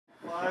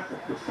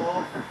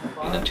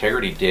An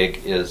integrity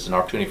dig is an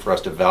opportunity for us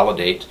to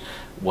validate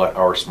what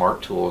our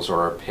smart tools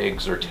or our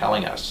pigs are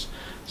telling us.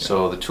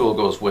 So the tool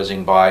goes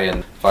whizzing by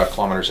in 5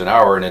 kilometers an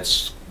hour and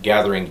it's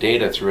gathering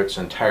data through its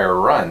entire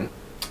run.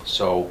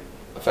 So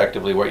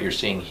effectively what you're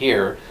seeing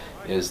here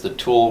is the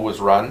tool was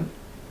run,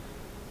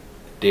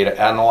 data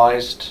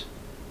analyzed,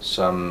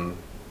 some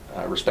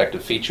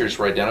respective features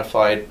were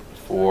identified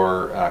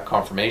for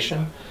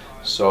confirmation.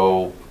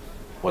 So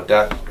what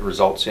that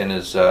results in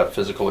is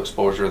physical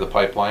exposure of the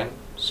pipeline,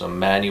 some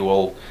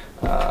manual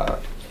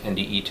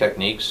NDE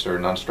techniques or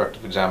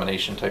non-destructive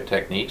examination type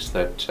techniques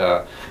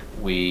that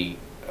we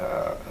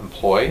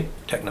employ.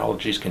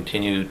 Technologies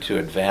continue to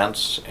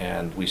advance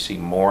and we see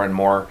more and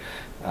more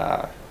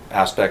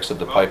aspects of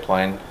the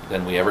pipeline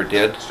than we ever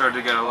did. Started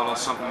to get a little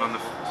something on the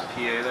PA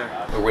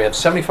there. We have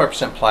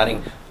 75%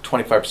 planning,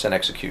 25%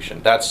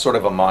 execution. That's sort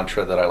of a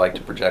mantra that I like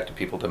to project to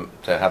people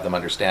to have them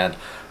understand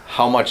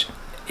how much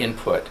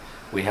input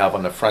we have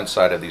on the front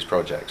side of these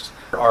projects.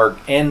 Our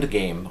end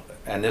game,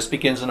 and this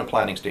begins in the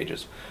planning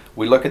stages,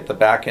 we look at the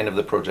back end of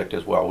the project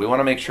as well. We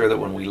want to make sure that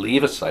when we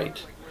leave a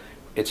site,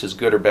 it's as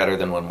good or better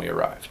than when we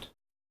arrived.